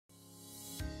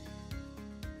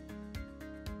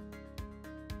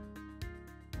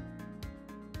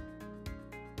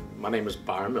My name is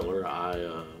Byron Miller.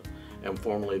 I am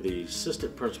formerly the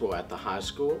assistant principal at the high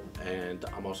school, and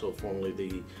I'm also formerly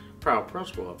the proud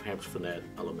principal of Hamshire-Fannett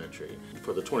Elementary.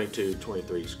 For the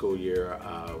 22-23 school year,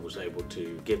 I was able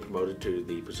to get promoted to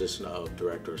the position of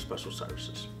Director of Special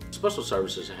Services. Special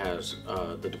Services has,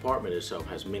 the department itself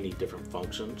has many different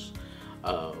functions.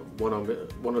 One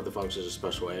of the functions is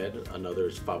special ed, another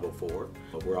is 504.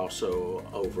 We're also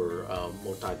over a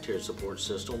multi-tiered support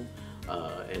system,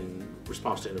 and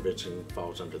response to intervention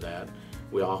falls under that.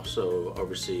 We also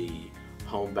oversee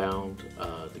Homebound,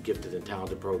 the Gifted and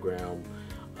Talented program,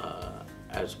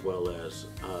 as well as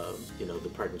the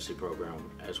pregnancy program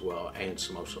as well, and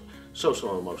social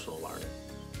and emotional learning.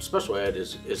 Special ed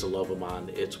is a love of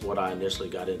mine. It's what I initially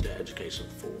got into education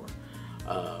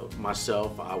for.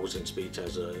 Myself, I was in speech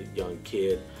as a young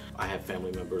kid. I have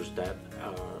family members that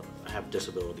have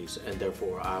disabilities, and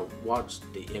therefore I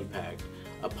watched the impact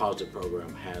a positive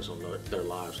program has on their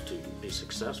lives to be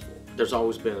successful. There's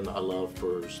always been a love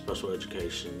for special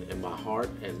education in my heart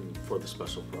and for the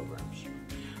special programs.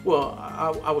 Well,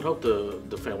 I would hope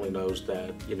the family knows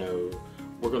that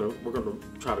we're gonna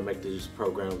try to make these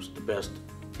programs the best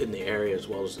in the area as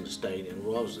well as in the state and as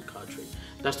well as the country.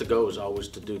 That's the goal, is always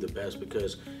to do the best,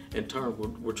 because in turn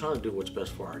we're trying to do what's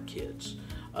best for our kids.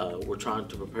 We're trying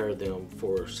to prepare them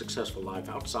for a successful life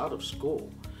outside of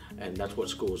school, and that's what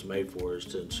school is made for, is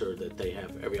to ensure that they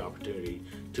have every opportunity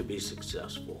to be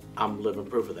successful. I'm living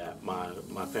proof of that.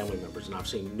 My family members, and I've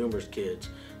seen numerous kids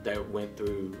that went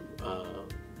through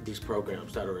these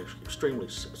programs that are extremely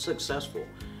successful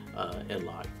in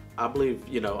life. I believe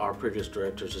our previous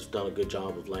directors have done a good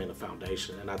job of laying a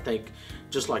foundation, and I think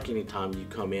just like any time you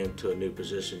come into a new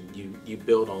position, you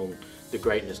build on the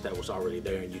greatness that was already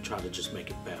there and you try to just make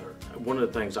it better. One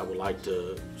of the things I would like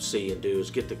to see and do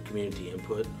is get the community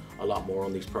input a lot more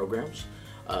on these programs.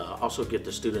 Also get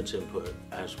the students' input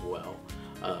as well.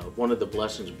 One of the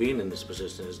blessings being in this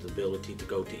position is the ability to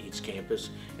go to each campus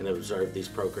and observe these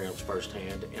programs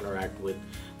firsthand, interact with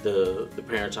the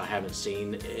parents I haven't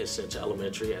seen since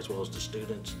elementary, as well as the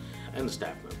students and the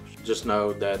staff members. Just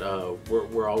know that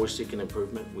we're always seeking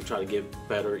improvement. We try to get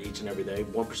better each and every day,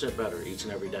 1% better each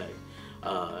and every day.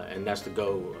 And that's the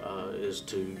goal, is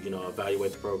to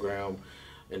evaluate the program,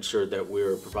 ensure that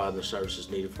we're providing the services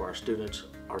needed for our students,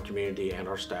 our community, and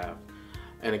our staff.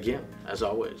 And again, as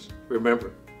always,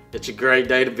 remember, it's a great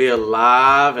day to be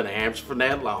alive in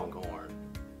Hamshire-Fannett Longhorn.